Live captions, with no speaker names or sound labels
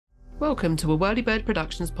Welcome to a Whirly Bird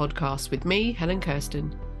Productions podcast with me, Helen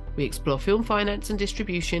Kirsten. We explore film finance and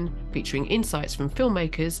distribution, featuring insights from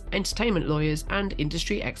filmmakers, entertainment lawyers, and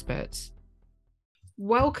industry experts.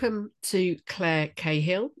 Welcome to Clare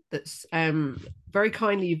Cahill, that's very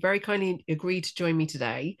kindly agreed to join me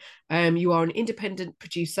today. You are an independent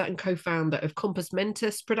producer and co-founder of Compass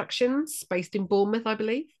Mentis Productions, based in Bournemouth, I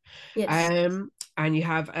believe. Yes. And you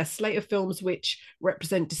have a slate of films which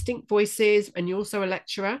represent distinct voices, and you're also a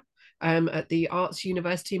lecturer at the Arts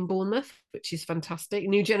University in Bournemouth, which is fantastic. A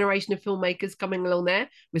new generation of filmmakers coming along there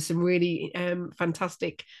with some really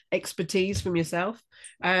fantastic expertise from yourself.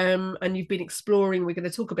 And you've been exploring, we're going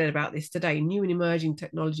to talk a bit about this today, new and emerging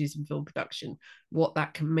technologies in film production, what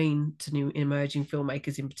that can mean to new and emerging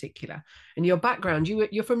filmmakers in particular. And your background,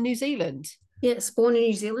 you're from New Zealand. Yes, born in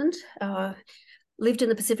New Zealand, lived in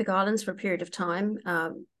the Pacific Islands for a period of time.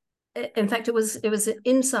 In fact, it was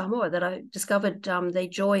in Samoa that I discovered the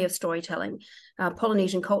joy of storytelling.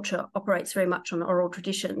 Polynesian culture operates very much on oral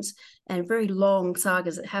traditions and very long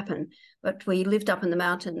sagas that happen. But we lived up in the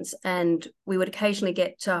mountains, and we would occasionally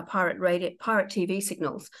get pirate TV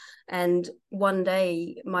signals. And one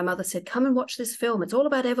day, my mother said, "Come and watch this film. It's all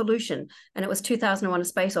about evolution." And it was 2001: A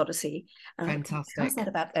Space Odyssey. Fantastic. How's that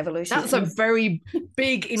about evolution? That's a very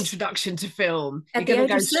big introduction to film. At the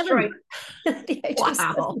age of 7.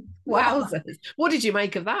 Wow. Wowzers. What did you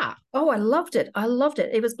make of that? Oh, I loved it.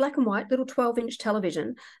 It was black and white, little 12-inch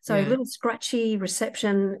television. So a little scratchy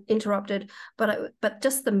reception, interrupted, but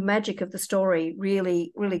just the magic of the story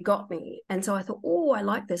really, really got me. And so I thought, oh, I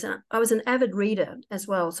like this. And I was an avid reader as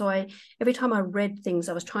well. So every time I read things,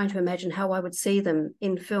 I was trying to imagine how I would see them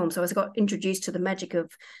in film. So as I got introduced to the magic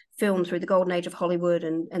of film through the golden age of Hollywood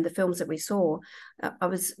and the films that we saw, I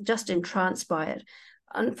was just entranced by it.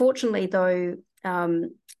 Unfortunately, though,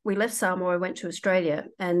 we left Samoa, went to Australia,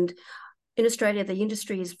 and in Australia, the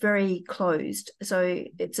industry is very closed. So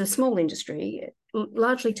it's a small industry,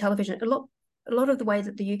 largely television. A lot of the way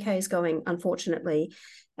that the UK is going, unfortunately,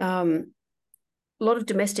 a lot of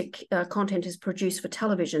domestic content is produced for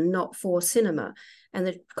television, not for cinema. And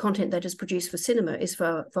the content that is produced for cinema is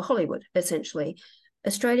for Hollywood, essentially.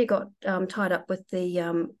 Australia got tied up with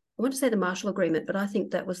I want to say the Marshall Agreement, but I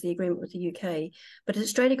think that was the agreement with the UK. But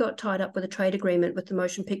Australia got tied up with a trade agreement with the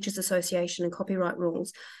Motion Pictures Association and copyright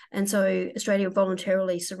rules. And so Australia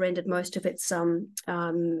voluntarily surrendered most of its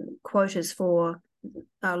quotas for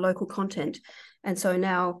local content. And so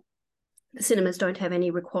now the cinemas don't have any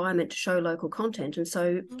requirement to show local content, and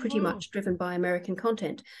so pretty much driven by American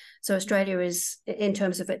content. So Australia is, in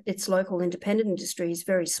terms of its local independent industry, is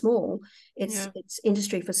very small. Its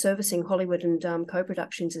industry for servicing Hollywood and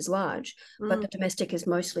co-productions is large, but the domestic is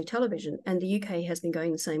mostly television, and the UK has been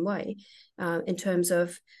going the same way in terms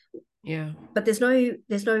of. Yeah. But there's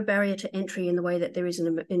no barrier to entry in the way that there is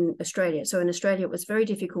in Australia. So in Australia, it was very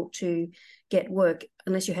difficult to get work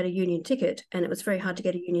unless you had a union ticket, and it was very hard to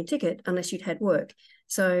get a union ticket unless you'd had work.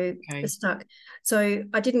 So it's stuck. So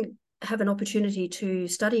I didn't have an opportunity to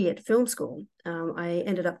study at film school. I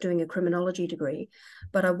ended up doing a criminology degree,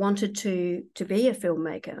 but I wanted to be a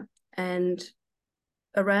filmmaker. And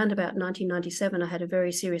around about 1997, I had a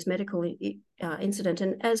very serious medical incident.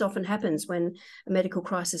 And as often happens when a medical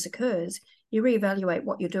crisis occurs, you reevaluate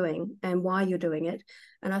what you're doing and why you're doing it.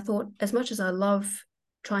 And I thought, as much as I love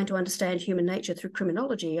trying to understand human nature through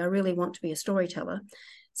criminology, I really want to be a storyteller.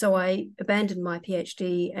 So I abandoned my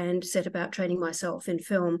PhD and set about training myself in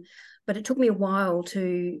film. But it took me a while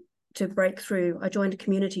to break through. I joined a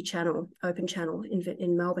community channel, open channel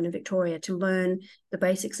in Melbourne and Victoria, to learn the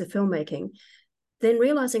basics of filmmaking. Then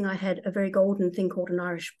realizing I had a very golden thing called an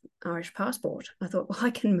Irish passport, I thought, well,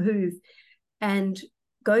 I can move and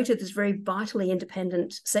go to this very vitally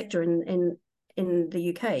independent sector in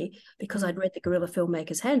the UK because I'd read the Guerrilla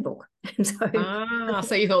Filmmakers Handbook. And so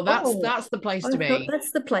so you thought that's the place to be.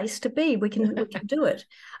 That's the place to be. We can do it.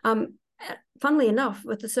 Funnily enough,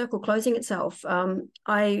 with the circle closing itself,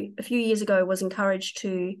 I a few years ago was encouraged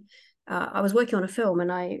to. I was working on a film,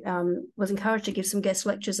 and I was encouraged to give some guest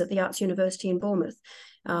lectures at the Arts University in Bournemouth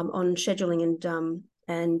on scheduling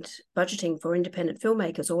and budgeting for independent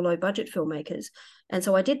filmmakers or low budget filmmakers. And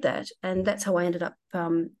so I did that, and that's how I ended up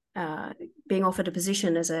being offered a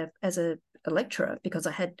position as a lecturer, because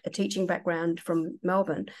I had a teaching background from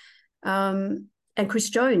Melbourne. And Chris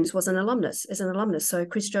Jones was an alumnus. So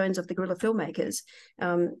Chris Jones of the Guerrilla Filmmakers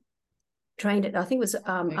trained at, I think it was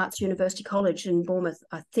Arts University College in Bournemouth,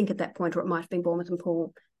 I think at that point, or it might have been Bournemouth and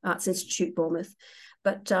Paul Arts Institute, Bournemouth.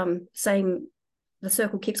 But same the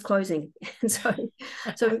circle keeps closing. And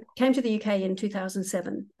so came to the UK in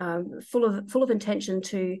 2007, full of intention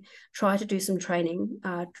to try to do some training,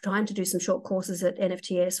 trying to do some short courses at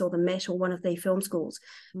NFTS or the Met or one of the film schools.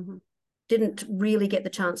 Mm-hmm. Didn't really get the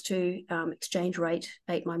chance to exchange rate,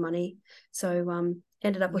 ate my money. So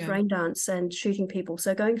ended up with rain dance and shooting people.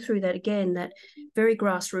 So going through that again, that very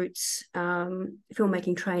grassroots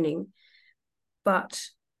filmmaking training, but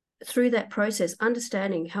through that process,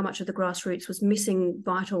 understanding how much of the grassroots was missing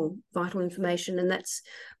vital information. And that's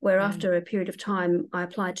where after a period of time, I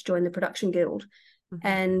applied to join the Production Guild. Mm-hmm.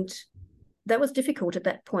 And that was difficult at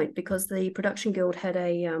that point because the Production Guild had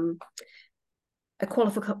a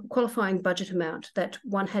qualifying budget amount that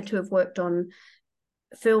one had to have worked on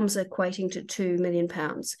films equating to £2 million,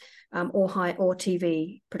 or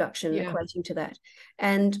TV production equating to that.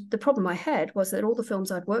 And the problem I had was that all the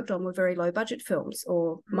films I'd worked on were very low budget films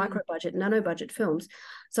or micro budget, nano budget films.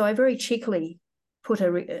 So I very cheekily put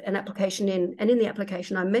an application in, and in the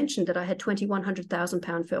application I mentioned that I had 20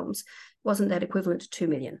 £100,000 films. Wasn't that equivalent to £2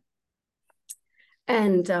 million?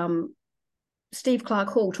 And Steve Clark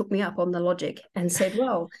Hall took me up on the logic and said,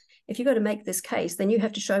 well, if you're going to make this case, then you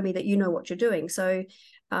have to show me that you know what you're doing. So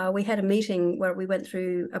we had a meeting where we went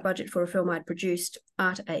through a budget for a film I'd produced,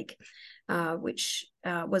 Art Ache, which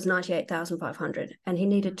was $98,500. And he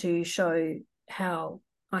needed to show how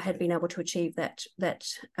I had been able to achieve that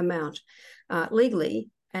amount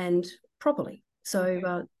legally and properly.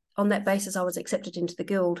 So on that basis, I was accepted into the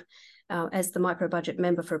Guild as the micro budget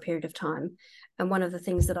member for a period of time. And one of the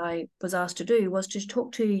things that I was asked to do was to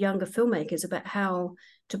talk to younger filmmakers about how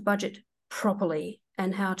to budget properly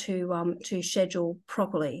and how to schedule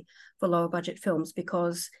properly for lower budget films,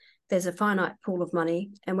 because there's a finite pool of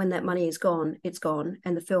money, and when that money is gone, it's gone.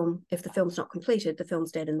 And if the film's not completed, the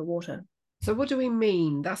film's dead in the water. So what do we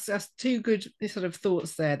mean? That's two good sort of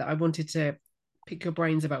thoughts there that I wanted to pick your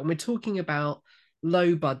brains about. When we're talking about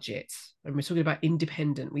low budget and we're talking about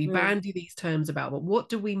independent, we bandy these terms about, but what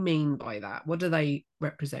do we mean by that? What do they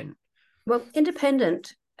represent? Well,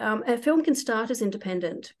 independent, a film can start as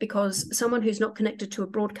independent because someone who's not connected to a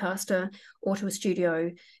broadcaster or to a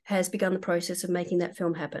studio has begun the process of making that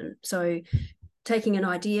film happen. So taking an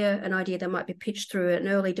idea that might be pitched through an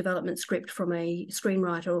early development script from a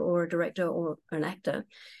screenwriter or a director or an actor,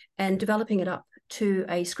 and developing it up to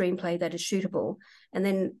a screenplay that is shootable, and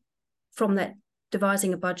then from that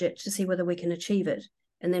devising a budget to see whether we can achieve it,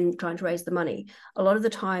 and then trying to raise the money. A lot of the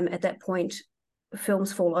time at that point,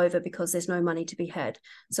 films fall over because there's no money to be had.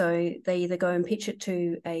 So they either go and pitch it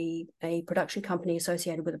to a production company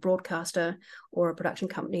associated with a broadcaster or a production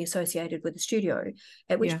company associated with a studio,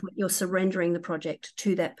 at which point you're surrendering the project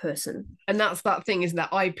to that person. And that's that thing, isn't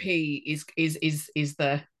that IP is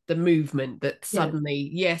the movement that suddenly,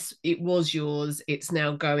 yes, it was yours, it's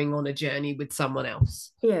now going on a journey with someone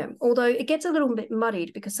else. Yeah, although it gets a little bit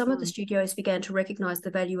muddied because some of the studios began to recognize the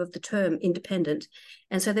value of the term independent.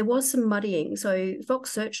 And so there was some muddying. So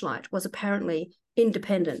Fox Searchlight was apparently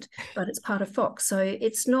independent, but it's part of Fox. So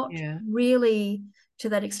it's not really to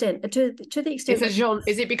that extent. To the extent it's a genre.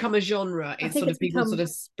 Is it become a genre? It's sort of people sort of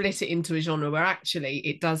split it into a genre where actually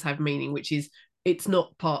it does have meaning, which is it's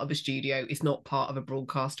not part of a studio, it's not part of a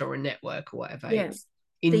broadcaster or a network or whatever. Yeah. It's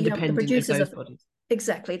independent the of those bodies.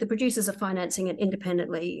 Exactly. The producers are financing it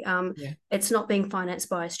independently. It's not being financed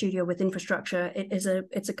by a studio with infrastructure.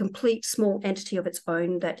 It's a complete small entity of its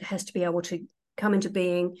own that has to be able to come into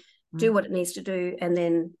being, do what it needs to do, and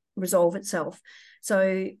then resolve itself.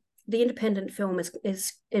 So the independent film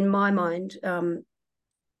is in my mind,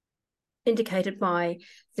 indicated by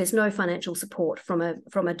there's no financial support from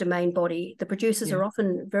a domain body. The producers are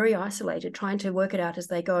often very isolated, trying to work it out as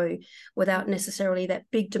they go without necessarily that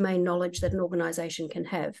big domain knowledge that an organization can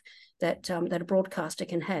have, that a broadcaster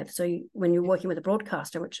can have. So when you're working with a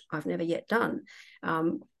broadcaster, which I've never yet done,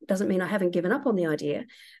 doesn't mean I haven't given up on the idea.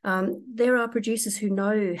 There are producers who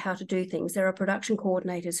know how to do things. There are production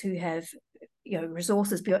coordinators who have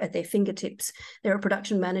resources at their fingertips. There are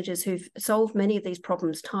production managers who've solved many of these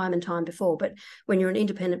problems time and time before. But when you're an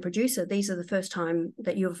independent producer, these are the first time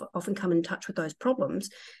that you've often come in touch with those problems,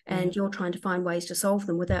 and you're trying to find ways to solve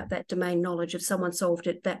them without that domain knowledge of someone solved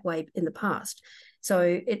it that way in the past. So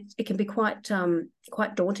it can be quite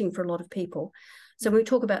daunting for a lot of people. So when we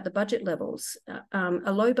talk about the budget levels,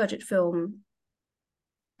 a low budget film,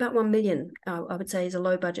 about 1 million, I would say, is a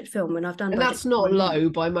low budget film. When I've done, and that's not low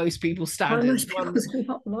by most people's standards. By most people's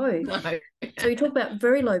not low. No. So you talk about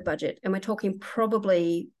very low budget, and we're talking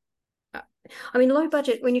probably. Low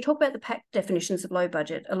budget. When you talk about the PAC definitions of low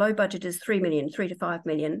budget, a low budget is 3 million, 3 to 5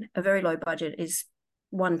 million. A very low budget is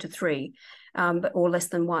 1 to 3, or less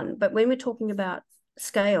than 1. But when we're talking about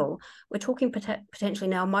scale, we're talking potentially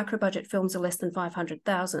now micro budget films are less than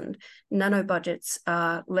 500,000, nano budgets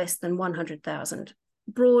are less than 100,000.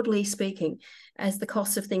 Broadly speaking, as the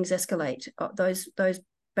costs of things escalate, those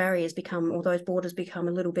barriers become, or those borders become,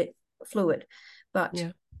 a little bit fluid. But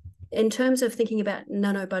in terms of thinking about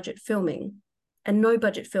nano budget filming, and no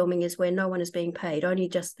budget filming is where no one is being paid, only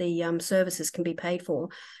just the services can be paid for.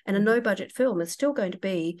 And a no budget film is still going to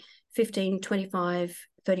be 15, 25,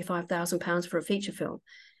 35,000 pounds for a feature film.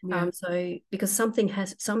 So because some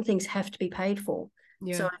things have to be paid for.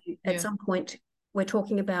 So at some point, we're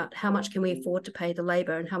talking about how much can we afford to pay the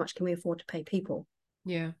labor and how much can we afford to pay people.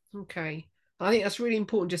 Yeah. Okay. I think that's really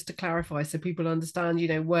important just to clarify so people understand,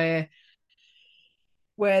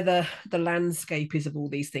 where the landscape is of all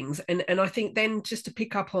these things. And I think then just to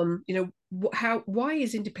pick up on, why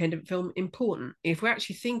is independent film important? If we're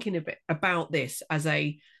actually thinking a bit about this as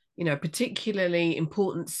a, particularly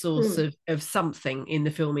important source of something in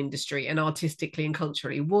the film industry and artistically and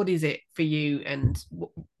culturally, what is it for you, and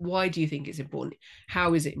why do you think it's important?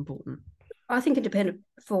 How is it important? I think independent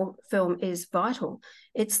film is vital.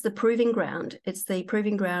 It's the proving ground. It's the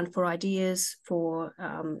proving ground for ideas, for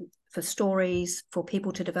stories, for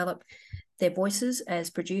people to develop their voices as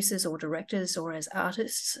producers or directors or as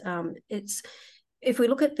artists. If we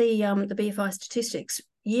look at the BFI statistics,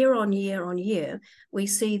 year on year on year, we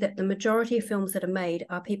see that the majority of films that are made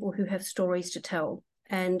are people who have stories to tell,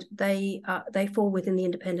 and they fall within the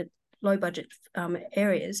independent low budget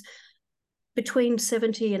areas. Between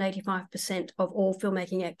 70 and 85% of all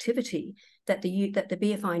filmmaking activity that the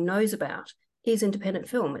BFI knows about is independent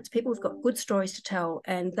film. It's people who've got good stories to tell,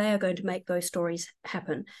 and they are going to make those stories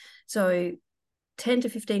happen. So 10 to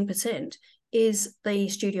 15% is the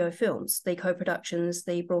studio films, the co-productions,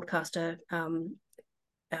 the broadcaster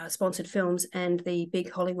sponsored films, and the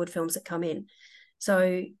big Hollywood films that come in.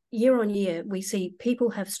 So year on year, we see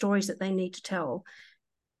people have stories that they need to tell.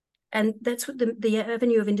 And that's what the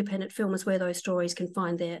avenue of independent film is, where those stories can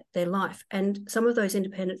find their life. And some of those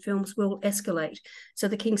independent films will escalate. So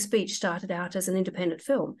The King's Speech started out as an independent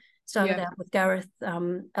film, out with Gareth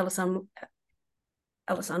Ellis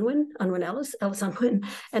Unwin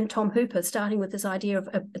and Tom Hooper, starting with this idea of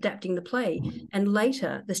adapting the play. And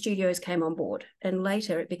later the studios came on board, and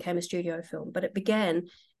later it became a studio film. But it began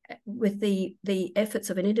with the efforts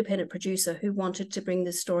of an independent producer who wanted to bring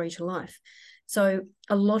this story to life. So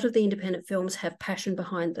a lot of the independent films have passion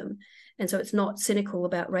behind them. And so it's not cynical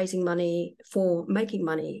about raising money for making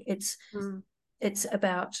money. It's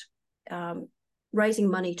about raising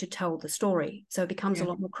money to tell the story. So it becomes a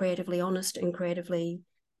lot more creatively honest and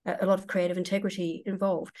a lot of creative integrity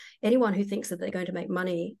involved. Anyone who thinks that they're going to make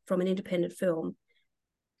money from an independent film,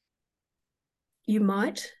 you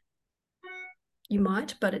might,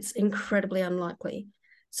 but it's incredibly unlikely.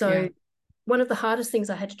 So one of the hardest things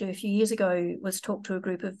I had to do a few years ago was talk to a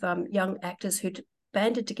group of young actors who'd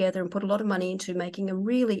banded together and put a lot of money into making a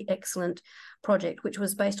really excellent project, which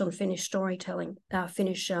was based on Finnish storytelling,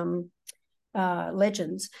 Finnish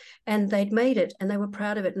legends. And they'd made it, and they were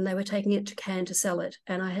proud of it, and they were taking it to Cannes to sell it.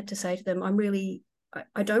 And I had to say to them,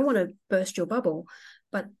 I don't want to burst your bubble,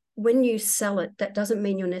 but when you sell it, that doesn't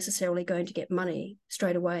mean you're necessarily going to get money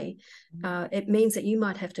straight away. It means that you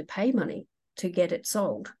might have to pay money to get it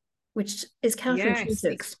sold, which is counterintuitive. Yes,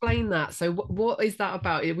 explain that. So what is that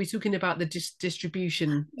about? Are we talking about the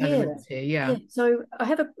distribution elements here? Yeah. So I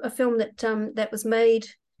have a film that was made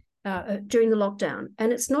during the lockdown,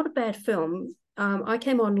 and it's not a bad film. I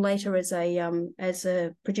came on later as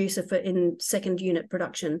a producer in second unit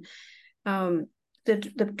production.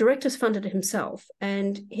 The director's funded it himself,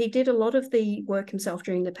 and he did a lot of the work himself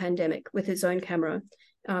during the pandemic with his own camera,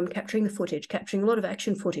 capturing the footage, capturing a lot of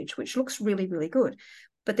action footage, which looks really, really good.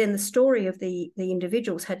 But then the story of the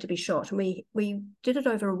individuals had to be shot, and we did it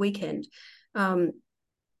over a weekend.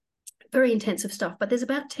 Very intensive stuff, but there's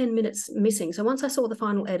about 10 minutes missing. So once I saw the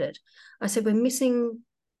final edit, I said, we're missing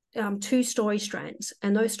 2 story strands,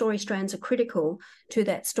 and those story strands are critical to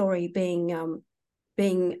that story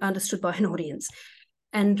being understood by an audience.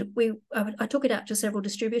 And I took it out to several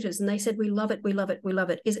distributors, and they said, we love it, we love it, we love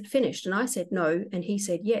it. Is it finished? And I said, no. And he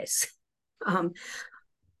said, yes.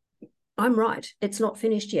 I'm right, it's not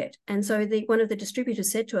finished yet. And so one of the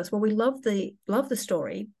distributors said to us, well, we love the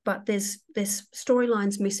story, but there's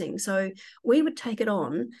storylines missing. So we would take it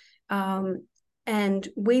on, and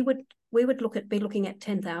we would be looking at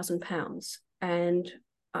 £10,000. And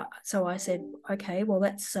so I said, okay, well,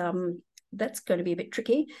 that's going to be a bit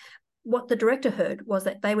tricky. What the director heard was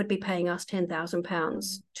that they would be paying us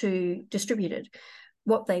 £10,000 to distribute it.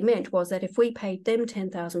 what they meant was that if we paid them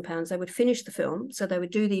 £10,000, they would finish the film. So they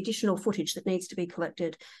would do the additional footage that needs to be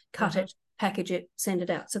collected, cut it, package it, send it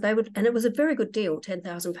out. So they would, and it was a very good deal,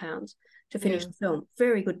 £10,000 to finish the film.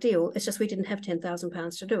 Very good deal. It's just we didn't have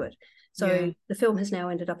 £10,000 to do it. So the film has now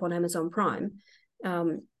ended up on Amazon Prime,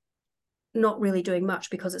 not really doing much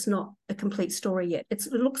because it's not a complete story yet. It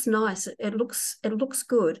looks nice. It looks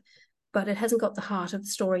good, but it hasn't got the heart of the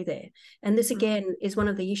story there. And this, again, is one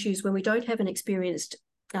of the issues when we don't have an experienced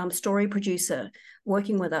story producer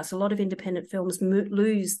working with us. A lot of independent films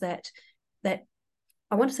lose that,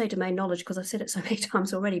 I want to say domain knowledge because I've said it so many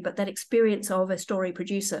times already, but that experience of a story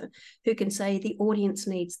producer who can say the audience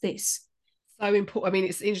needs this. So important. I mean,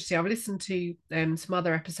 it's interesting. I've listened to some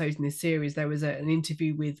other episodes in this series. There was an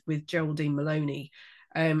interview with Geraldine Maloney,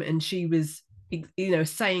 and she was,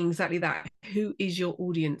 saying exactly that. Who is your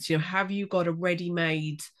audience? Have you got a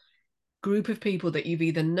ready-made group of people that you've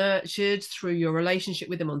either nurtured through your relationship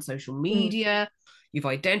with them on social media? You've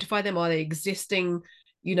identified them. Are they existing,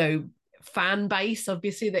 fan base,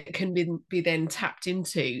 obviously, that can be then tapped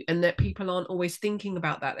into, and that people aren't always thinking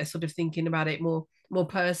about that. They're sort of thinking about it more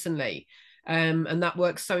personally. And that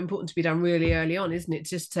work's so important to be done really early on, isn't it?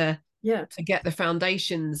 Just to get the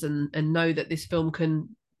foundations and know that this film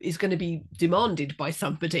is going to be demanded by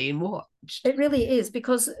somebody and watched. It really is,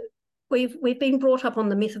 because we've been brought up on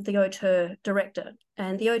the myth of the auteur director,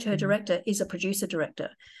 and the auteur director is a producer director.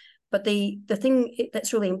 But the thing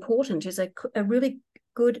that's really important is a really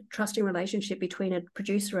good trusting relationship between a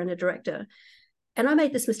producer and a director. And I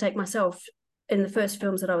made this mistake myself in the first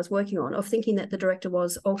films that I was working on, of thinking that the director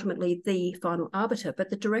was ultimately the final arbiter, but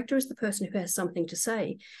the director is the person who has something to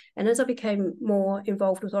say. And as I became more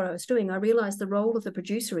involved with what I was doing, I realized the role of the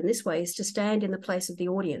producer in this way is to stand in the place of the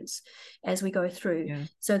audience as we go through,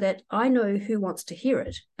 so that I know who wants to hear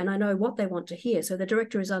it and I know what they want to hear. So the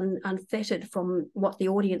director is unfettered from what the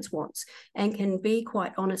audience wants and can be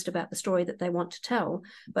quite honest about the story that they want to tell.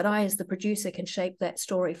 But I, as the producer, can shape that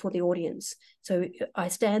story for the audience. So I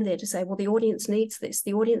stand there to say, well, the audience needs this.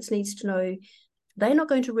 The audience needs to know they're not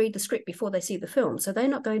going to read the script before they see the film. So they're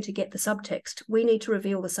not going to get the subtext. We need to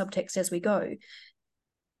reveal the subtext as we go.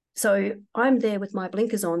 So I'm there with my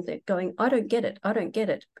blinkers on going, I don't get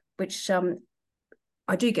it, which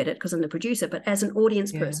I do get it because I'm the producer, but as an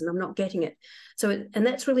audience person, I'm not getting it. So, and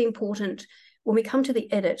that's really important. When we come to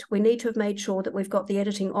the edit, we need to have made sure that we've got the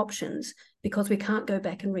editing options, because we can't go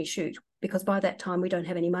back and reshoot, because by that time we don't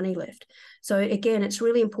have any money left. So again, it's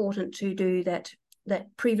really important to do that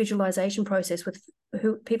pre-visualization process with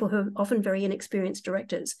people who are often very inexperienced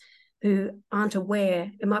directors who aren't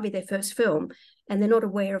aware. It might be their first film and they're not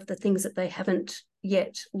aware of the things that they haven't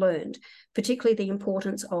yet learned, particularly the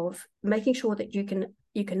importance of making sure that you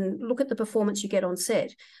can look at the performance you get on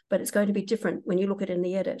set, but it's going to be different when you look at it in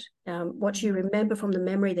the edit. What you remember from the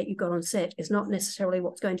memory that you got on set is not necessarily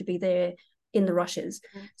what's going to be there in the rushes.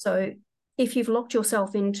 So if you've locked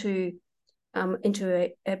yourself into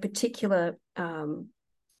a particular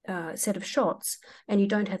set of shots and you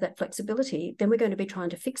don't have that flexibility, then we're going to be trying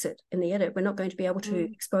to fix it in the edit. We're not going to be able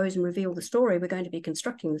to expose and reveal the story. We're going to be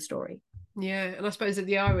constructing the story. Yeah, and I suppose that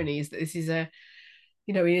the irony is that this is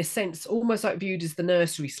in a sense, almost like viewed as the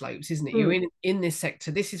nursery slopes, isn't it? You're in this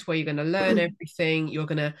sector. This is where you're going to learn everything.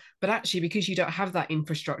 But actually, because you don't have that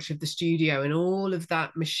infrastructure of the studio and all of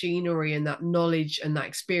that machinery and that knowledge and that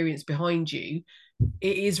experience behind you,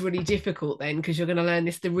 it is really difficult then, because you're going to learn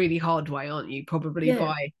this the really hard way, aren't you? Probably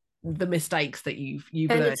by the mistakes that you've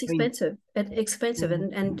and learned. It's expensive,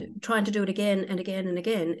 and trying to do it again and again and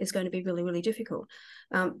again is going to be really, really difficult.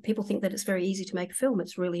 People think that it's very easy to make a film.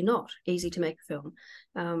 It's really not easy to make a film.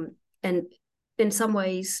 And in some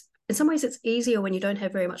ways it's easier when you don't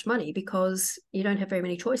have very much money, because you don't have very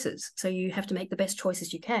many choices. So you have to make the best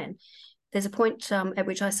choices you can. There's a point at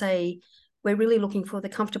which I say we're really looking for the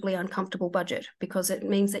comfortably uncomfortable budget, because it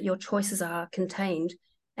means that your choices are contained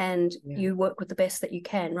and you work with the best that you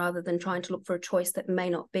can, rather than trying to look for a choice that may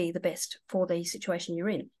not be the best for the situation you're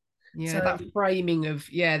in. Yeah, so that framing of,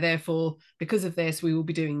 therefore, because of this, we will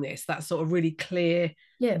be doing this. That sort of really clear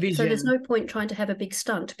vision. So there's no point trying to have a big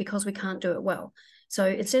stunt because we can't do it well. So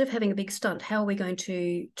instead of having a big stunt, how are we going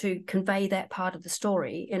to convey that part of the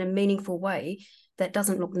story in a meaningful way that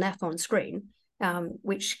doesn't look naff on screen,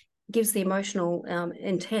 which gives the emotional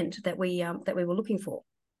intent that we were looking for.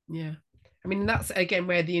 Yeah, I mean, that's again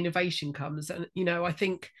where the innovation comes. And I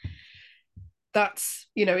think that's,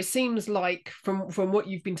 it seems like from what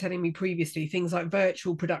you've been telling me previously, things like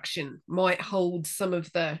virtual production might hold some of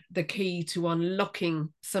the key to unlocking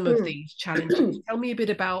some of these challenges. Tell me a bit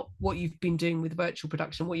about what you've been doing with virtual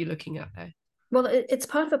production, what you're looking at there. Well, it's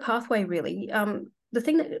part of a pathway, really. the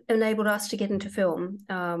thing that enabled us to get into film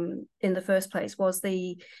in the first place was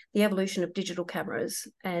the evolution of digital cameras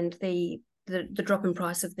and the drop in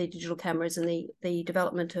price of the digital cameras and the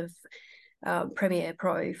development of Premiere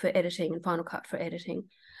Pro for editing and Final Cut for editing.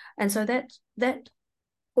 And so that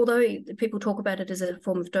although people talk about it as a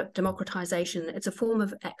form of democratization, it's a form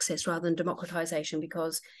of access rather than democratization,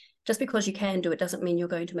 because just because you can do it doesn't mean you're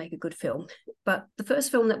going to make a good film. But the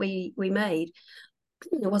first film that we made,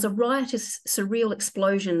 it was a riotous, surreal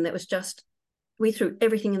explosion that was just, we threw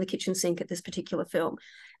everything in the kitchen sink at this particular film.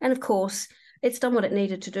 And of course, it's done what it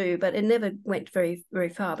needed to do, but it never went very, very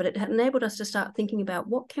far. But it enabled us to start thinking about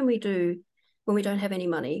what can we do when we don't have any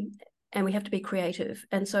money and we have to be creative.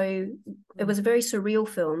 And so it was a very surreal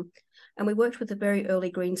film. And we worked with a very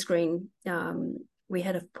early green screen. We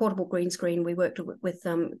had a portable green screen. We worked with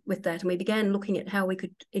that, and we began looking at how we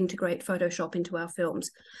could integrate Photoshop into our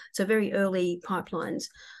films. So very early pipelines,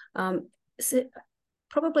 so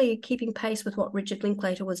probably keeping pace with what Richard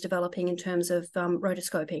Linklater was developing in terms of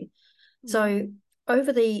rotoscoping. So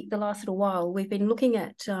over the last little while, we've been looking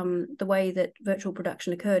at the way that virtual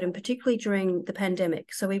production occurred, and particularly during the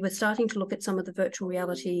pandemic. So we were starting to look at some of the virtual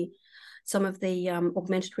reality, some of the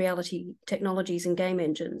augmented reality technologies and game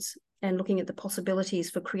engines, and looking at the possibilities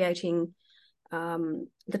for creating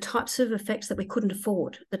the types of effects that we couldn't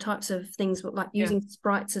afford, the types of things like using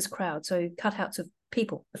sprites as crowd, so cutouts of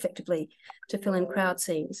people effectively to fill in crowd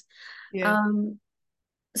scenes.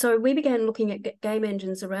 So we began looking at game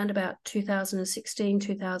engines around about 2016,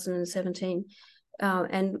 2017,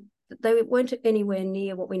 and they weren't anywhere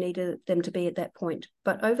near what we needed them to be at that point.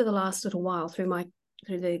 But over the last little while, through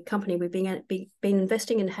the company, we've been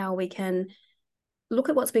investing in how we can look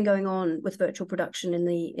at what's been going on with virtual production in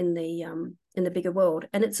the bigger world.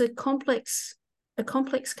 And it's a complex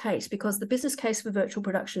case, because the business case for virtual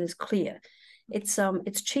production is clear.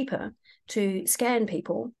 It's cheaper to scan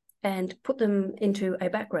people and put them into a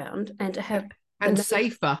background and to have and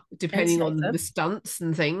safer, depending on the stunts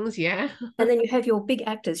and things. And then you have your big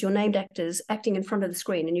actors, your named actors, acting in front of the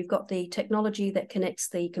screen, and you've got the technology that connects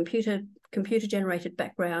the computer generated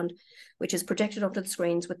background, which is projected onto the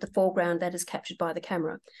screens, with the foreground that is captured by the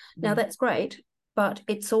camera. Now that's great, but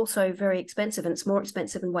it's also very expensive, and it's more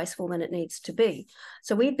expensive and wasteful than it needs to be.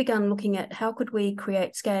 So we've begun looking at how could we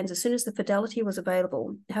create scans as soon as the fidelity was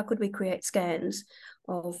available. How could we create scans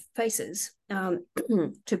of faces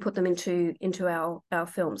to put them into our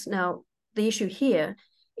films? Now, the issue here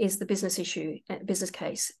is the business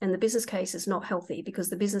case, and the business case is not healthy, because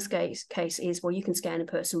the business case is, well, you can scan a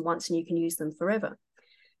person once and you can use them forever.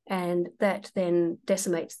 And that then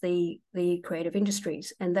decimates the creative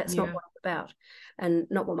industries, and that's not what I'm about, and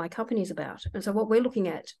not what my company is about. And so what we're looking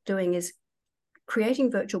at doing is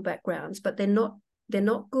creating virtual backgrounds, but they're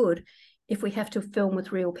not good if we have to film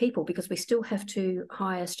with real people, because we still have to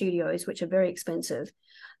hire studios, which are very expensive.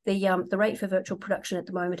 The rate for virtual production at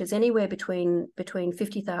the moment is anywhere between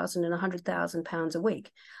 50,000 and 100,000 pounds a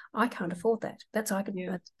week. I can't afford that. That's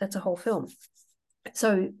a whole film.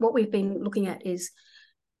 So what we've been looking at is,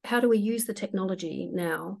 how do we use the technology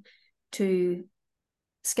now to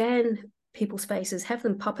scan people's faces, have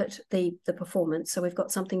them puppet the performance, so we've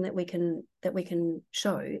got something that we can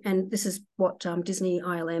show. And this is what Disney,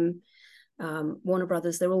 ILM, Warner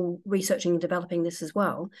Brothers, they're all researching and developing this as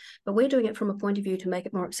well. But we're doing it from a point of view to make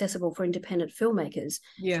it more accessible for independent filmmakers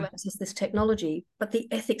to access this technology. But the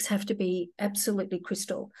ethics have to be absolutely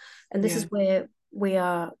crystal. And this is where we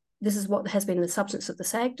are. This is what has been the substance of the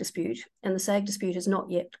SAG dispute, and the SAG dispute is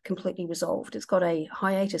not yet completely resolved. It's got a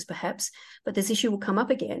hiatus perhaps, but this issue will come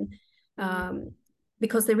up again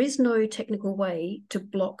because there is no technical way to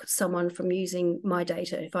block someone from using my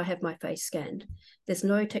data if I have my face scanned. There's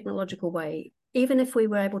no technological way. Even if we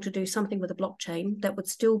were able to do something with a blockchain, that would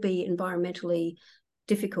still be environmentally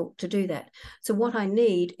difficult to do that. So what I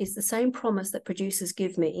need is the same promise that producers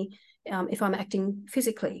give me if I'm acting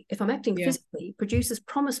physically. If I'm acting physically, producers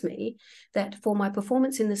promise me that for my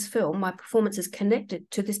performance in this film, my performance is connected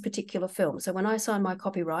to this particular film. So when I sign my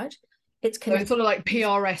copyright, it's connected. So it's sort of like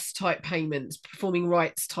PRS type payments, performing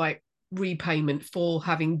rights type repayment for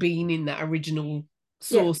having been in that original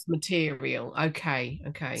source material. Okay.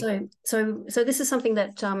 So this is something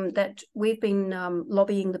that that we've been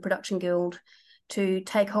lobbying the Production Guild to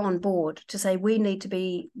take on board, to say we need to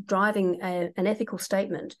be driving an ethical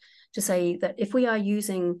statement to say that if we are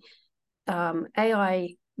using AI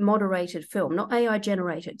moderated film, not AI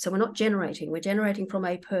generated, so we're not generating, we're generating from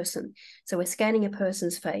a person. So we're scanning a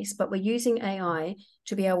person's face, but we're using AI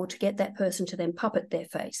to be able to get that person to then puppet their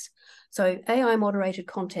face. So AI moderated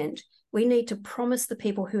content, we need to promise the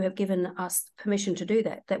people who have given us permission to do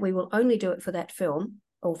that we will only do it for that film,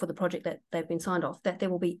 or for the project that they've been signed off, that there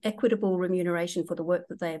will be equitable remuneration for the work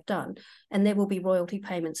that they have done, and there will be royalty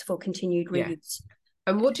payments for continued Yeah. reuse.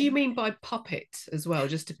 And what do you mean by puppet as well,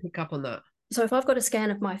 just to pick up on that? So if I've got a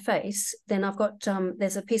scan of my face, then I've got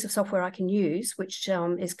there's a piece of software I can use, which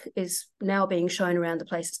is now being shown around the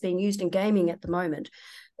place. It's being used in gaming at the moment.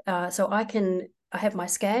 So I have my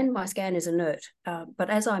scan. My scan is inert, but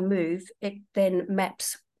as I move, it then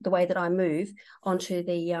maps the way that I move onto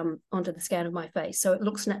the scan of my face. So it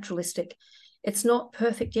looks naturalistic. It's not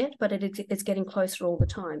perfect yet, but it's getting closer all the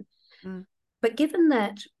time. Mm. But given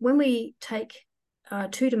that when we take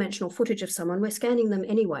two-dimensional footage of someone, we're scanning them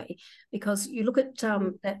anyway, because you look at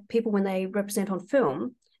that people when they represent on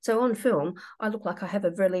film. So on film, I look like I have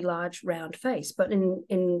a really large round face, but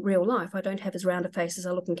in real life, I don't have as round a face as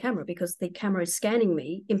I look in camera because the camera is scanning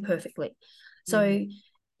me imperfectly. So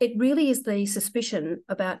it really is the suspicion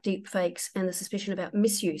about deep fakes and the suspicion about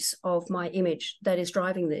misuse of my image that is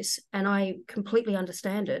driving this. And I completely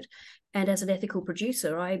understand it. And as an ethical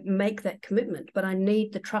producer, I make that commitment, but I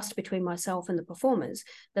need the trust between myself and the performers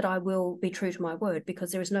that I will be true to my word,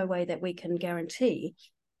 because there is no way that we can guarantee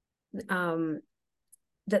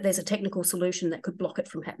that there's a technical solution that could block it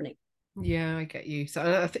from happening. Yeah, I get you.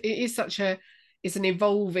 So it is it's an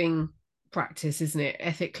evolving practice, isn't it?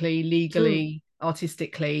 Ethically, legally,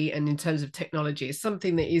 artistically, and in terms of technology. It's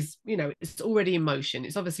something that is, it's already in motion.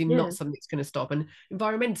 It's obviously not something that's going to stop. And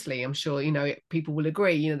environmentally, I'm sure, people will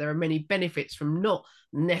agree, there are many benefits from not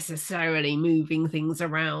necessarily moving things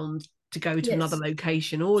around to go to another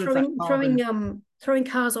location. All of that throwing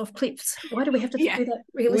cars off cliffs. Why do we have to do that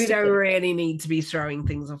realistically? We don't really need to be throwing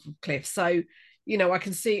things off of cliffs. So, I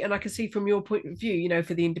can see from your point of view,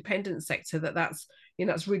 for the independent sector that's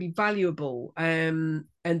really valuable. And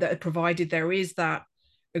that provided there is that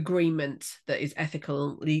agreement that is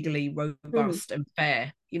ethical, legally robust and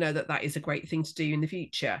fair, that is a great thing to do in the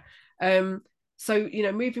future. So,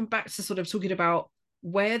 moving back to sort of talking about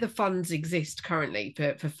where the funds exist currently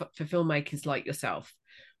for filmmakers like yourself,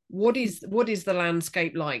 what is the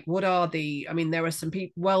landscape like? What are there are some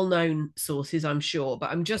well-known sources, I'm sure, but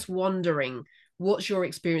I'm just wondering, what's your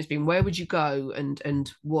experience been? Where would you go,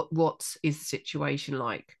 and what is the situation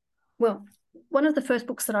like? Well, one of the first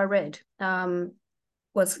books that I read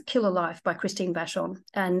was Kill a Life by Christine Vachon,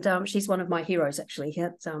 and she's one of my heroes, actually.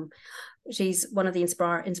 She's one of the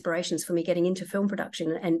inspirations for me getting into film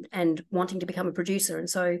production and wanting to become a producer. And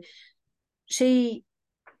so she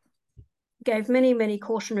gave many, many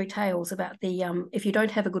cautionary tales about the if you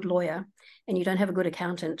don't have a good lawyer and you don't have a good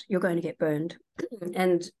accountant, you're going to get burned.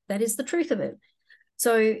 And that is the truth of it.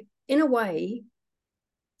 So in a way,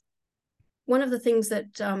 one of the things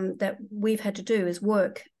that that we've had to do is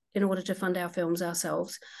work in order to fund our films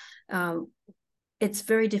ourselves. It's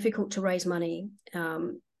very difficult to raise money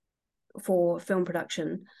for film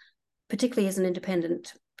production, particularly as an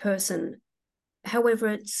independent person. However,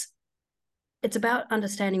 it's about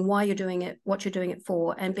understanding why you're doing it, what you're doing it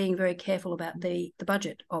for, and being very careful about the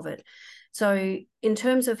budget of it. So in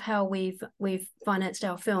terms of how we've financed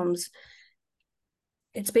our films,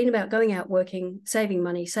 it's been about going out working, saving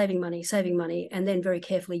money, and then very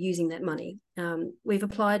carefully using that money. We've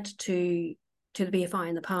applied to the BFI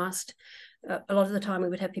in the past. A lot of the time we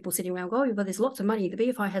would have people sitting around going, oh, but there's lots of money. The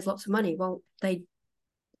BFI has lots of money. Well, they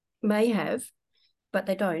may have, but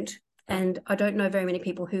they don't. And I don't know very many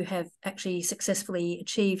people who have actually successfully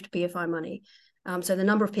achieved BFI money. So the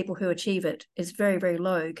number of people who achieve it is very, very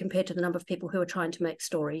low compared to the number of people who are trying to make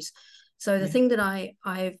stories. So the thing that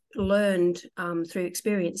I've learned through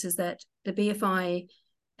experience is that the BFI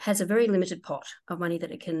has a very limited pot of money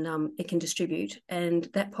that it can distribute, and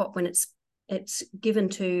that pot, when it's given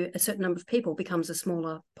to a certain number of people, becomes a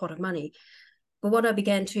smaller pot of money. But what I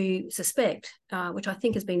began to suspect, which I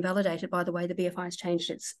think has been validated by the way the BFI has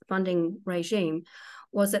changed its funding regime,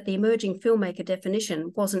 was that the emerging filmmaker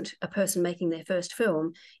definition wasn't a person making their first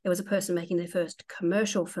film, it was a person making their first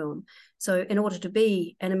commercial film. So in order to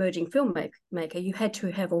be an emerging filmmaker, you had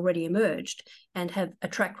to have already emerged and have a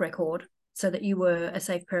track record so that you were a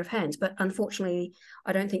safe pair of hands. But unfortunately,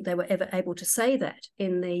 I don't think they were ever able to say that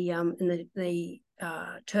in the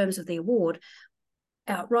terms of the award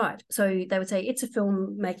outright. So they would say it's a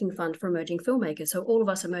filmmaking fund for emerging filmmakers. So all of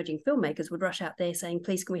us emerging filmmakers would rush out there saying,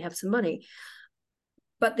 please, can we have some money?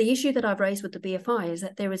 But the issue that I've raised with the BFI is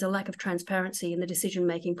that there is a lack of transparency in the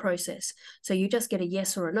decision-making process. So you just get a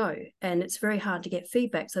yes or a no, and it's very hard to get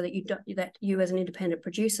feedback so that you as an independent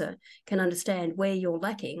producer can understand where you're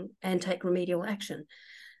lacking and take remedial action.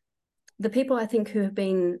 The people I think who have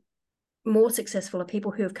been more successful are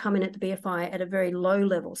people who have come in at the BFI at a very low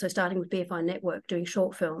level. So starting with BFI Network, doing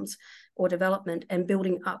short films or development and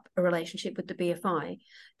building up a relationship with the BFI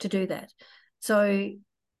to do that. So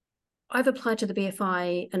I've applied to the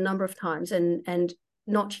BFI a number of times and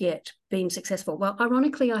not yet been successful. Well,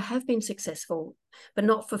 ironically, I have been successful, but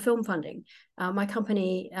not for film funding. My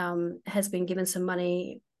company has been given some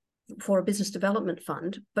money for a business development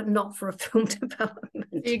fund, but not for a film development.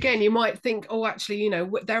 Again, you might think, oh, actually,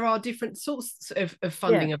 there are different sorts of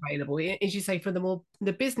funding available. As you say, for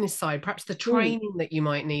the business side, perhaps the training that you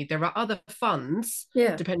might need. There are other funds,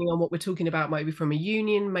 depending on what we're talking about, maybe from a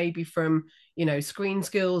union, maybe from, Screen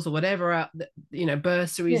Skills or whatever,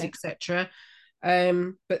 bursaries, etc.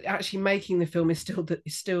 But actually making the film is still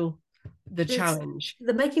the challenge.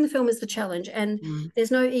 The making the film is the challenge, and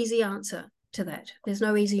there's no easy answer to that. There's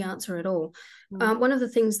no easy answer at all. One of the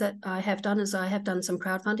things that I have done is I have done some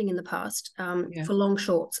crowdfunding in the past for long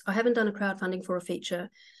shorts. I haven't done a crowdfunding for a feature.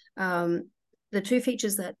 The two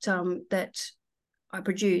features that I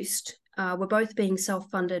produced were both being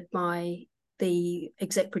self-funded by the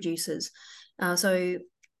exec producers. So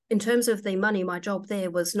in terms of the money, my job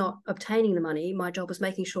there was not obtaining the money. My job was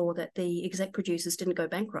making sure that the exec producers didn't go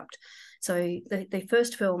bankrupt. So the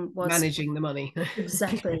first film was managing the money.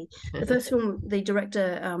 Exactly. The first film, the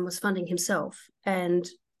director was funding himself. And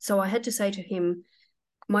so I had to say to him,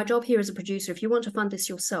 my job here as a producer, if you want to fund this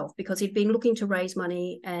yourself, because he'd been looking to raise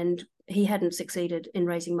money and he hadn't succeeded in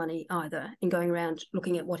raising money either, in going around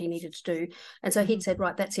looking at what he needed to do. And so he'd said,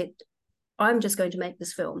 right, that's it. I'm just going to make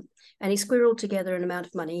this film. And he squirreled together an amount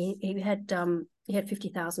of money. He had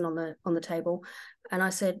 50,000 on the table. And I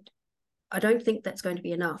said, I don't think that's going to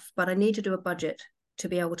be enough, but I need to do a budget to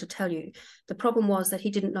be able to tell you. The problem was that he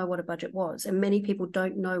didn't know what a budget was. And many people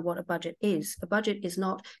don't know what a budget is. A budget is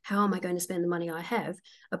not, how am I going to spend the money I have?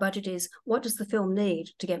 A budget is, what does the film need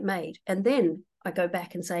to get made? And then I go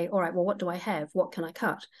back and say, all right, well, what do I have? What can I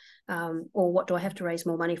cut? Or what do I have to raise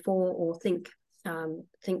more money for, or think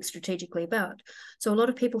strategically about? So a lot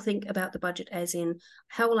of people think about the budget as in,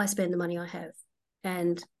 how will I spend the money I have?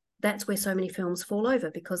 And that's where so many films fall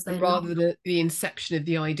over, because they rather than the inception of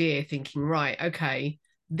the idea, thinking, right, okay,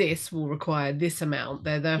 this will require this amount,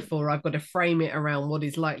 therefore I've got to frame it around what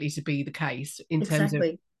is likely to be the case in terms of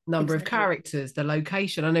number of characters, the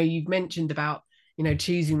location. I know you've mentioned about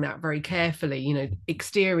choosing that very carefully,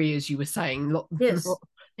 exteriors, you were saying. Yes.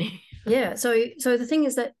 Yeah. So the thing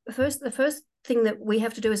is that the first thing that we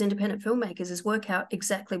have to do as independent filmmakers is work out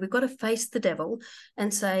exactly, we've got to face the devil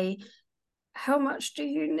and say, how much do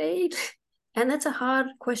you need? And that's a hard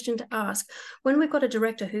question to ask when we've got a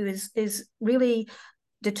director who is really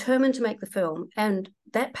determined to make the film, and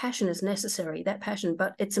that passion is necessary,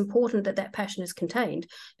 but it's important that passion is contained,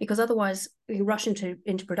 because otherwise we rush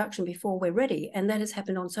into production before we're ready. And that has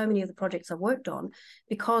happened on so many of the projects I've worked on,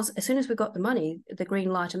 because as soon as we got the money, the green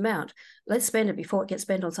light amount, let's spend it before it gets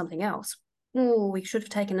spent on something else. Oh, we should have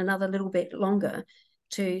taken another little bit longer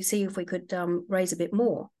to see if we could raise a bit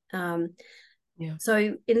more.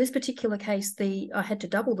 So in this particular case, I had to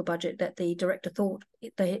double the budget that the director thought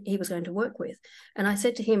that he was going to work with. And I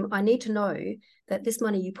said to him, I need to know that this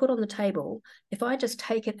money you put on the table, if I just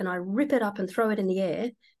take it and I rip it up and throw it in the air,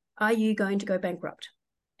 are you going to go bankrupt?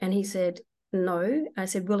 And he said, no. I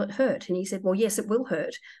said, will it hurt? And he said, well, yes, it will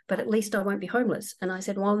hurt, but at least I won't be homeless. And I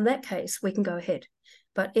said, well, in that case, we can go ahead.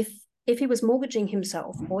 But if he was mortgaging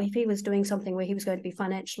himself, or if he was doing something where he was going to be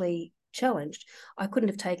financially challenged, I couldn't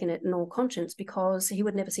have taken it in all conscience, because he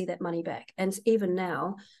would never see that money back. And even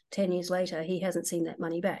now, 10 years later, he hasn't seen that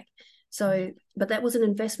money back. So, but that was an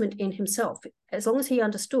investment in himself. As long as he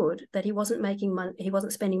understood that he wasn't making money, he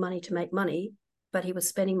wasn't spending money to make money, but he was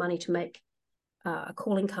spending money to make a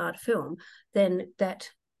calling card film, then that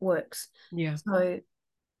works. Yeah. So,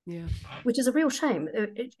 which is a real shame.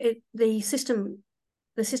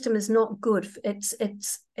 The system is not good.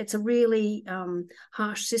 It's a really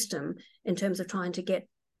harsh system in terms of trying to get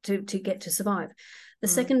to survive. The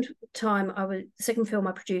second film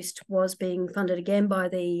I produced was being funded again by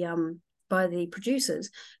the producers,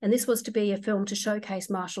 and this was to be a film to showcase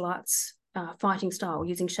martial arts fighting style,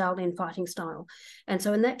 using Shaolin fighting style. And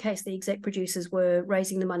so in that case, the exec producers were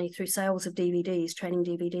raising the money through sales of DVDs, training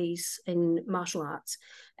DVDs in martial arts,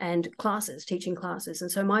 and classes, teaching classes. And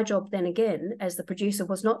so my job then again, as the producer,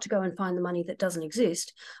 was not to go and find the money that doesn't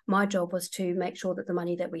exist. My job was to make sure that the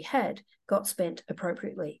money that we had got spent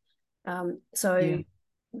appropriately.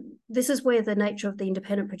 This is where the nature of the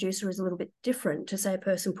independent producer is a little bit different to, say, a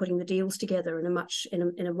person putting the deals together in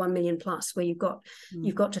a 1 million plus, where you've got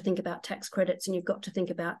to think about tax credits, and you've got to think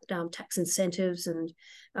about tax incentives, and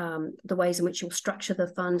the ways in which you'll structure the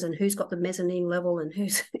funds, and who's got the mezzanine level, and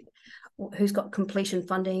who's who's got completion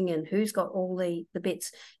funding and who's got all the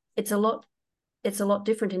bits. It's a lot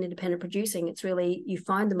different in independent producing. It's really, you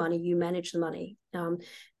find the money, you manage the money.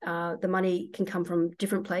 The money can come from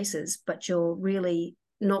different places, but you're really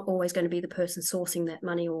not always going to be the person sourcing that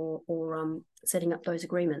money or setting up those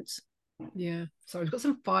agreements. Yeah, so we've got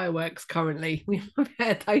some fireworks currently. We've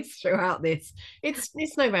had those throughout this.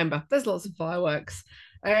 It's November. There's lots of fireworks.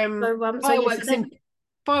 Fireworks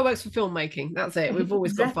fireworks for filmmaking. That's it. We've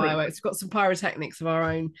always got fireworks. We've got some pyrotechnics of our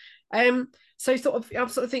own. So I'm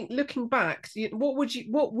sort of think, looking back, what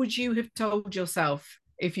would you have told yourself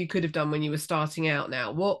if you could have done when you were starting out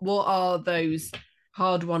now? What are those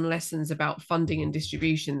hard-won lessons about funding and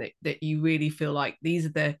distribution that you really feel like these are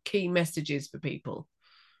the key messages for people?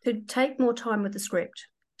 To take more time with the script,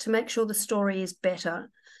 to make sure the story is better.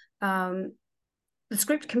 The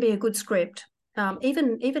script can be a good script.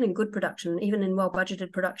 Even in good production, even in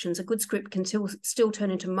well-budgeted productions, a good script can still turn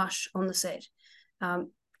into mush on the set,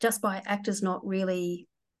 just by actors not really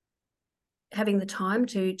having the time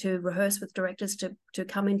to rehearse with directors to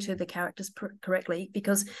come into the characters correctly,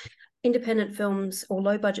 because independent films or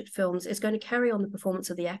low-budget films is going to carry on the performance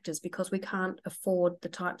of the actors, because we can't afford the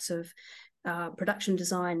types of production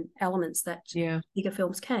design elements that bigger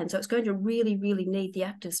films can. So it's going to really, really need the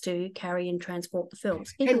actors to carry and transport the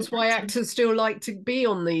films. Hence why actors still like to be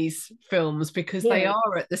on these films, because they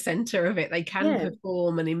are at the center of it. They can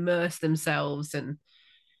perform and immerse themselves and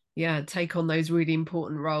take on those really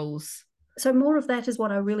important roles. So more of that is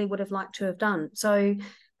what I really would have liked to have done. So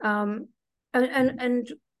it's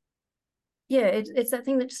that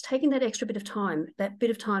thing that just taking that extra bit of time,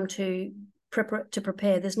 to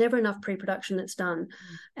prepare. There's never enough pre-production that's done.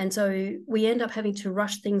 And so we end up having to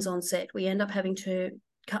rush things on set. We end up having to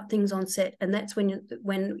cut things on set. And that's when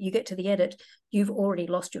you get to the edit, you've already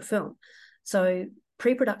lost your film. So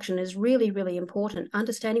pre-production is really, really important.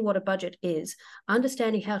 Understanding what a budget is,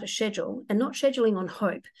 understanding how to schedule, and not scheduling on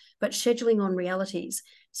hope, but scheduling on realities.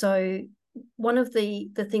 So one of the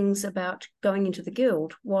things about going into the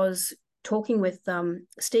Guild was talking with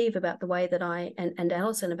Steve about the way that and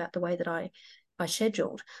Alison about the way that I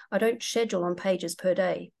scheduled. I don't schedule on pages per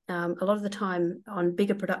day. A lot of the time on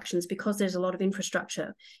bigger productions, because there's a lot of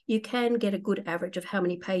infrastructure, you can get a good average of how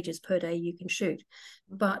many pages per day you can shoot.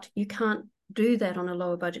 But you can't do that on a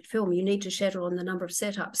lower budget film. You need to schedule on the number of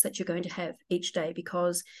setups that you're going to have each day,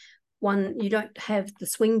 because you don't have the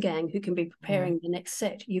swing gang who can be preparing the next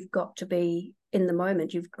set. You've got to be in the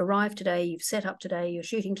moment. You've arrived today, you've set up today, you're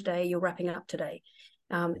shooting today, you're wrapping up today.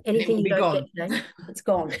 Anything you don't get today, it's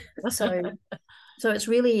gone. So it's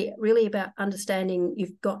really, really about understanding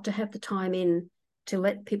you've got to have the time in to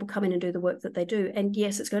let people come in and do the work that they do. And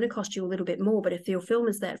yes, it's going to cost you a little bit more, but if your film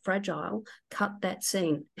is that fragile, cut that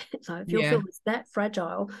scene. So if your film is that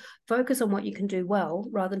fragile, focus on what you can do well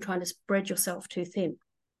rather than trying to spread yourself too thin.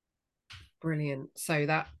 Brilliant. So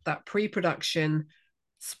that pre-production,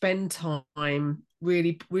 spend time,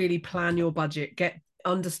 really, really plan your budget,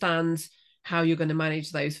 understand how you're going to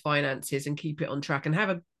manage those finances and keep it on track, and have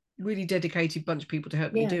a really dedicated bunch of people to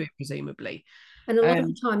help you do it, presumably. And a lot of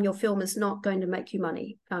the time your film is not going to make you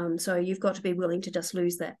money. So you've got to be willing to just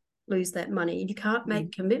lose that money. You can't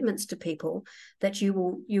make commitments to people that you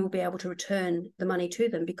will be able to return the money to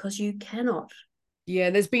them, because you cannot.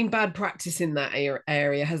 Yeah, there's been bad practice in that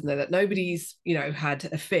area, hasn't there? That nobody's, had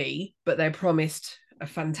a fee, but they're promised a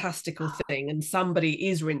fantastical thing, and somebody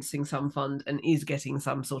is rinsing some fund and is getting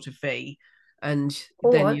some sort of fee. And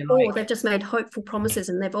then they've just made hopeful promises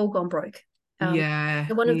and they've all gone broke. One of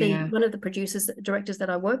the directors that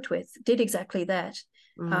I worked with did exactly that,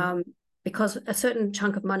 because a certain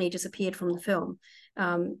chunk of money disappeared from the film.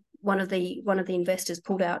 One of the investors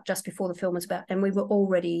pulled out just before the film was about, and we were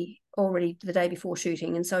already the day before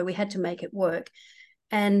shooting, and so we had to make it work.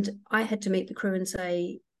 And I had to meet the crew and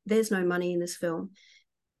say, "There's no money in this film,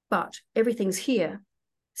 but everything's here."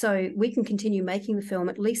 So we can continue making the film.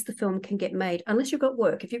 At least the film can get made, unless you've got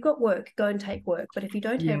work. If you've got work, go and take work. But if you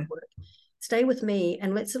don't have work, stay with me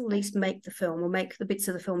and let's at least make the film, or make the bits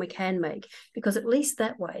of the film we can make, because at least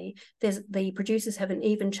that way the producers have an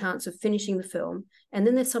even chance of finishing the film. And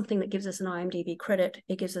then there's something that gives us an IMDb credit.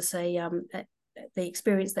 It gives us the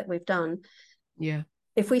experience that we've done. Yeah.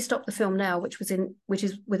 If we stop the film now, which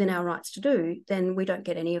is within our rights to do, then we don't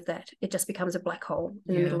get any of that. It just becomes a black hole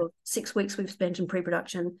in the middle of 6 weeks we've spent in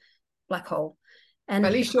pre-production. Black hole. And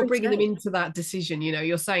at least you're bringing them into that decision.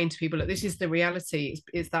 You're saying to people, look, this is the reality.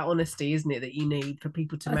 It's that honesty, isn't it, that you need for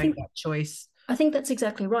people to make that choice. I think that's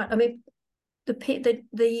exactly right. I mean,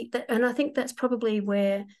 and I think that's probably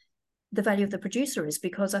where the value of the producer is,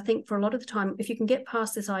 because I think for a lot of the time, if you can get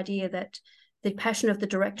past this idea that the passion of the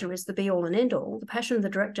director is the be all and end all. The passion of the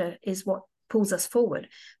director is what pulls us forward,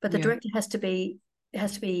 but the director has to be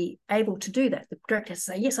able to do that. The director has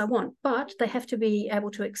to say, yes, I want, but they have to be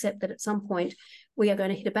able to accept that at some point we are going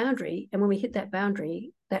to hit a boundary, and when we hit that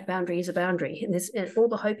boundary is a boundary, and all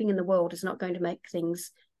the hoping in the world is not going to make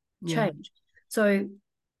things change. So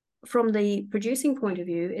from the producing point of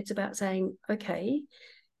view, it's about saying, okay,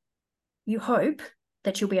 you hope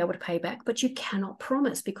that you'll be able to pay back, but you cannot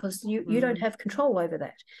promise, because you don't have control over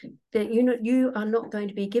that. That you are not going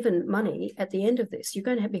to be given money at the end of this. You're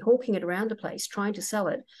going to be hawking it around the place, trying to sell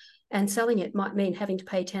it, and selling it might mean having to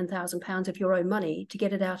pay £10,000 of your own money to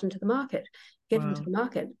get it out into the market. Into the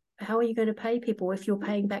market. How are you going to pay people if you're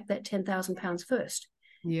paying back that £10,000 first?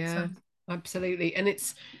 Yeah, absolutely. And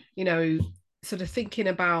it's, you know, sort of thinking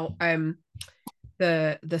about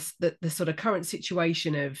the sort of current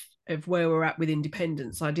situation of where we're at with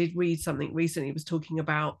independence. I did read something recently. It was talking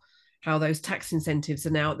about how those tax incentives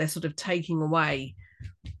are now, they're sort of taking away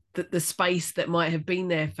the space that might have been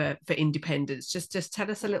there for independence. Just tell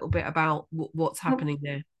us a little bit about what's happening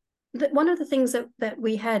there. One of the things that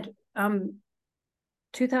we had,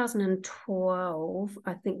 2012,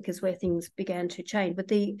 I think, is where things began to change. But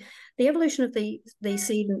the evolution of the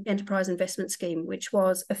seed and enterprise investment scheme, which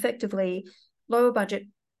was effectively lower budget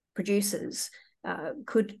producers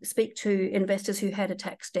could speak to investors who had a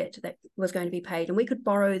tax debt that was going to be paid, and we could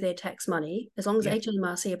borrow their tax money as long as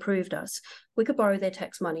HMRC approved us. We could borrow their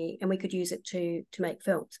tax money and we could use it to make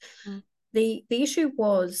films. The issue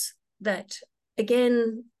was that,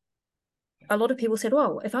 again, a lot of people said,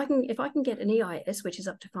 well, if I can get an EIS, which is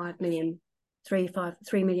up to 5 million, 3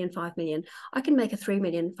 million, 5 million, I can make a 3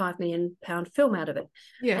 million, 5 million pound film out of it.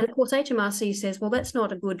 And of course, HMRC says, well, that's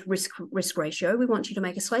not a good risk ratio. We want you to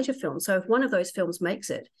make a slate of films. So if one of those films makes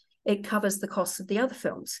it, it covers the costs of the other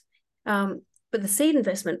films. But the seed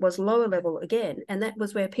investment was lower level again. And that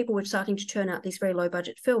was where people were starting to churn out these very low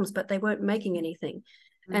budget films, but they weren't making anything.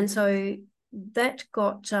 And so that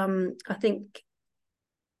got, I think,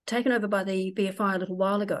 taken over by the BFI a little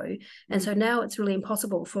while ago. And so now it's really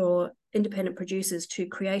impossible for independent producers to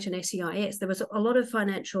create an SEIS. There was a lot of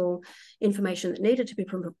financial information that needed to be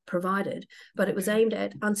provided, but it was aimed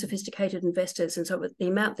at unsophisticated investors. And so the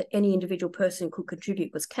amount that any individual person could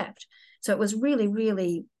contribute was capped. So it was really,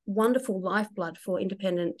 really wonderful lifeblood for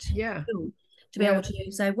independent film to be able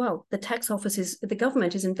to say, well, the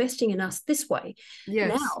government is investing in us this way.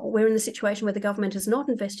 Now we're in the situation where the government is not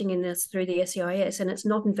investing in us through the SEIS, and it's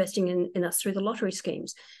not investing in us through the lottery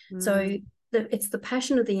schemes. So it's the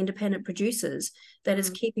passion of the independent producers that is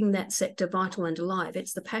keeping that sector vital and alive.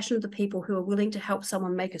 It's the passion of the people who are willing to help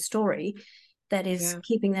someone make a story that is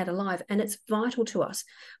keeping that alive, and it's vital to us.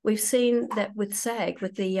 We've seen that with SAG,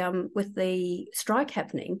 with the strike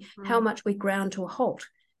happening, how much we ground to a halt,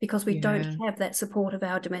 because we don't have that support of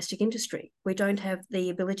our domestic industry. We don't have the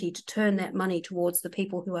ability to turn that money towards the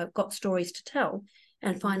people who have got stories to tell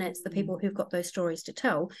and finance the people who've got those stories to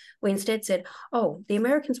tell. We instead said, oh, the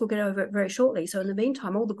Americans will get over it very shortly. So in the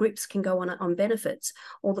meantime, all the grips can go on benefits,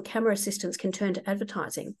 all the camera assistants can turn to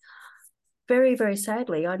advertising. Very, very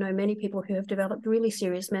sadly, I know many people who have developed really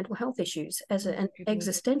serious mental health issues and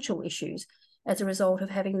existential issues as a result of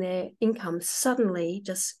having their income suddenly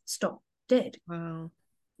just stop dead. Wow.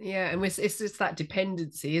 Yeah, and it's just that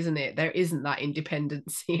dependency, isn't it? There isn't that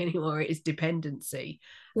independency anymore. It is dependency.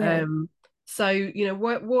 So, you know,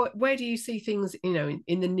 where do you see things, you know,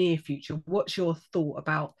 in the near future? What's your thought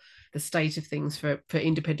about the state of things for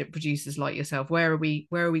independent producers like yourself? Where are we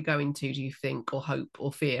going to, do you think, or hope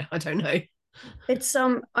or fear? I don't know. It's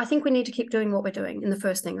I think we need to keep doing what we're doing. In the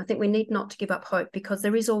first thing, I think we need not to give up hope, because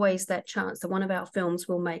there is always that chance that one of our films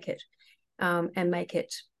will make it, and make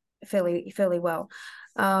it fairly well.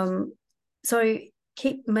 So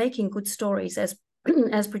keep making good stories as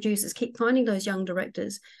producers. Keep finding those young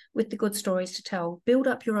directors with the good stories to tell. Build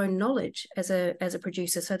up your own knowledge as a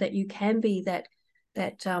producer, so that you can be that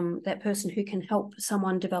person who can help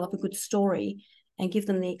someone develop a good story and give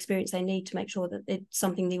them the experience they need to make sure that it's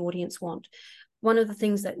something the audience want. One of the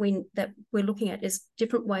things that we're looking at is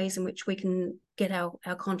different ways in which we can get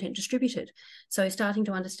our content distributed. So starting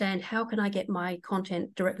to understand, how can I get my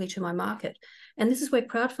content directly to my market? And this is where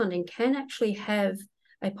crowdfunding can actually have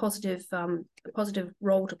a positive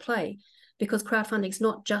role to play, because crowdfunding is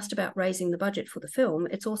not just about raising the budget for the film,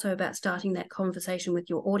 it's also about starting that conversation with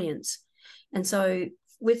your audience. And so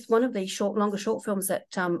with one of the longer short films that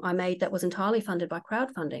I made that was entirely funded by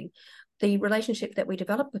crowdfunding, the relationship that we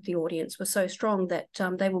developed with the audience was so strong that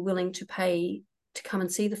they were willing to pay to come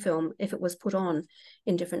and see the film if it was put on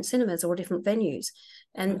in different cinemas or different venues.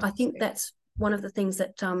 And I think that's one of the things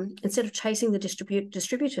that instead of chasing the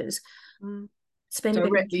distributors, spend a bit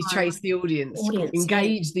more directly time chase the audience,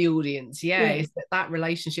 engage the audience. It's that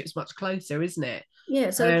relationship's much closer, isn't it?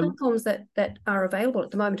 So the platforms that are available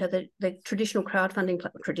at the moment are the traditional crowdfunding,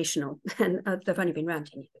 and they've only been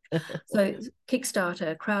around 10 years. So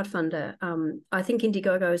Kickstarter, Crowdfunder, I think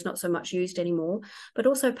Indiegogo is not so much used anymore, but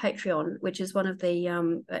also Patreon, which is one of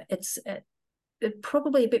the, it's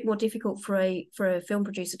probably a bit more difficult for a film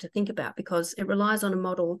producer to think about, because it relies on a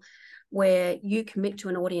model where you commit to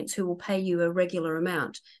an audience who will pay you a regular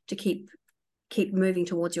amount to keep moving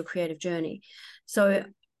towards your creative journey. So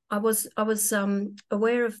I was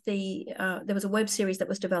aware of there was a web series that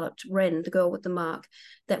was developed, Ren, The Girl with the Mark,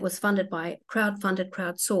 that was funded by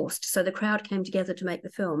crowdsourced. So the crowd came together to make the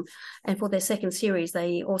film, and for their second series,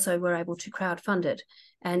 they also were able to crowdfund it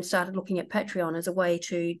and started looking at Patreon as a way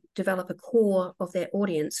to develop a core of their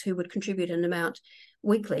audience who would contribute an amount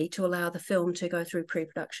weekly to allow the film to go through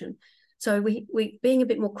pre-production. So we being a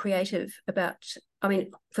bit more creative about, I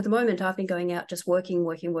mean, for the moment, I've been going out just working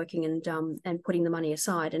and putting the money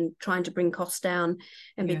aside and trying to bring costs down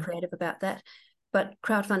and be creative about that. But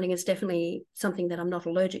crowdfunding is definitely something that I'm not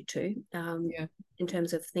allergic to in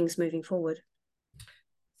terms of things moving forward.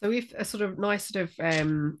 So if a sort of nice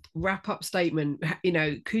wrap up statement,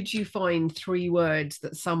 could you find 3 words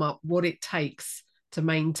that sum up what it takes to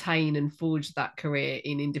maintain and forge that career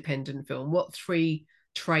in independent film? What 3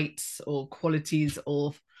 traits or qualities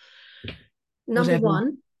or Number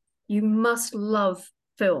 1, you must love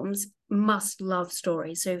films, must love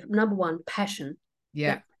stories. So number 1, passion.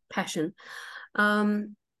 Passion.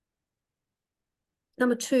 Number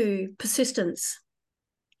 2, persistence.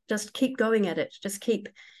 Just keep going at it. Just keep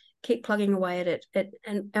plugging away at it.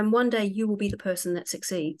 And one day you will be the person that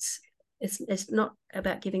succeeds. It's not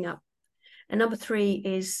about giving up. And number 3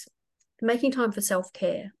 is making time for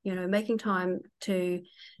self-care, making time to,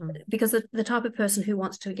 because the type of person who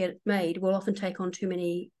wants to get it made will often take on too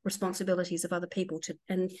many responsibilities of other people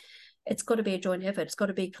and it's got to be a joint effort. It's got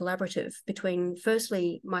to be collaborative between,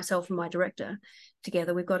 firstly, myself and my director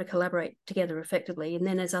together. We've got to collaborate together effectively. And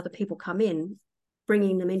then as other people come in,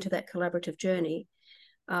 bringing them into that collaborative journey.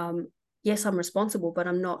 Yes, I'm responsible, but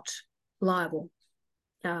I'm not liable.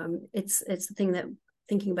 It's the thing that,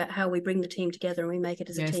 thinking about how we bring the team together and we make it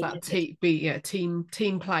as a team. That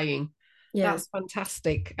team playing. That's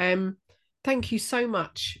fantastic. Thank you so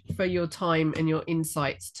much for your time and your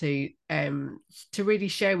insights to really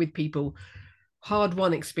share with people. Hard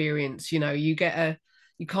won experience. You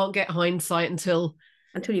can't get hindsight until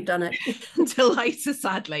you've done it. Until later,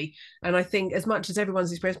 sadly. And I think as much as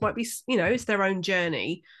everyone's experience might be, it's their own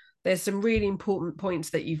journey, there's some really important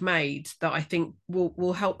points that you've made that I think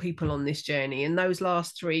will help people on this journey. And those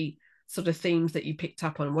last 3 sort of themes that you picked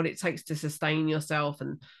up on, what it takes to sustain yourself,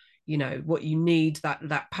 and what you need,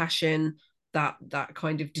 that passion, that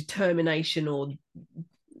kind of determination or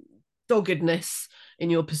doggedness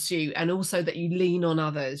in your pursuit, and also that you lean on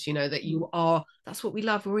others, that you are, that's what we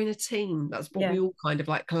love. We're in a team. That's what we all kind of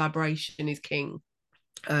like. Collaboration is king.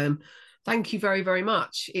 Thank you very, very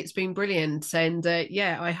much. It's been brilliant. And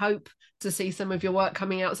I hope to see some of your work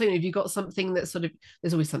coming out soon. Have you got something that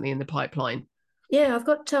there's always something in the pipeline? Yeah, I've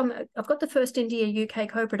got the first India UK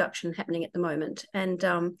co-production happening at the moment. And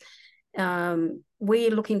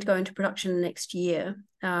we're looking to go into production next year.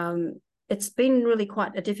 It's been really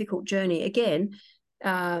quite a difficult journey. Again,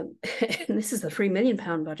 and this is the £3 million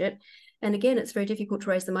budget. And again, it's very difficult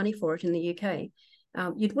to raise the money for it in the UK.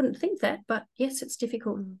 You wouldn't think that, but yes, it's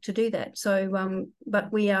difficult to do that. So, but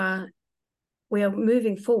we are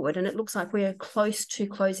moving forward, and it looks like we are close to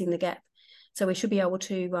closing the gap. So we should be able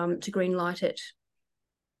to green light it.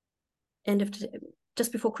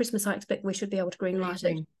 Just before Christmas, I expect we should be able to green light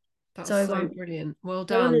it. That's so brilliant. Well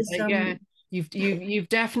done. You've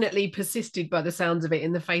definitely persisted by the sounds of it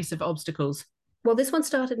in the face of obstacles. Well, this one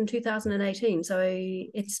started in 2018, so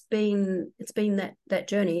it's been that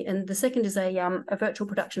journey. And the second is a virtual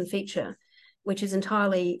production feature, which is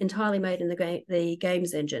entirely made in the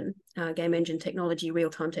games engine, game engine technology,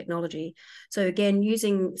 real-time technology. So again,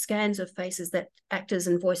 using scans of faces that actors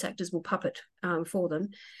and voice actors will puppet for them.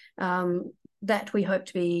 That we hope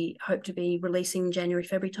to be releasing January,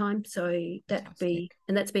 February time. So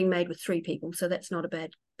that's being made with 3 people. So that's not a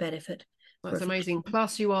bad effort. That's amazing.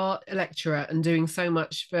 Plus, you are a lecturer and doing so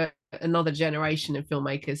much for another generation of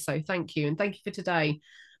filmmakers. So thank you. And thank you for today.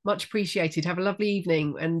 Much appreciated. Have a lovely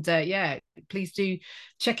evening. And please do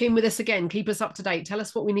check in with us again. Keep us up to date. Tell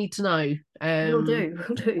us what we need to know. Will do.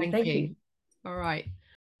 Thank you. All right.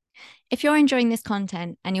 If you're enjoying this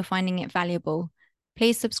content and you're finding it valuable,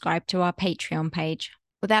 please subscribe to our Patreon page.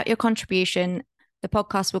 Without your contribution, the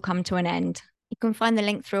podcast will come to an end. You can find the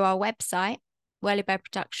link through our website, whirlybird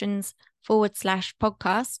Productions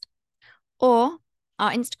 /podcast, or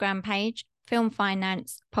our Instagram page, Film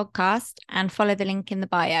Finance Podcast, and follow the link in the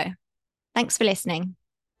bio. Thanks for listening.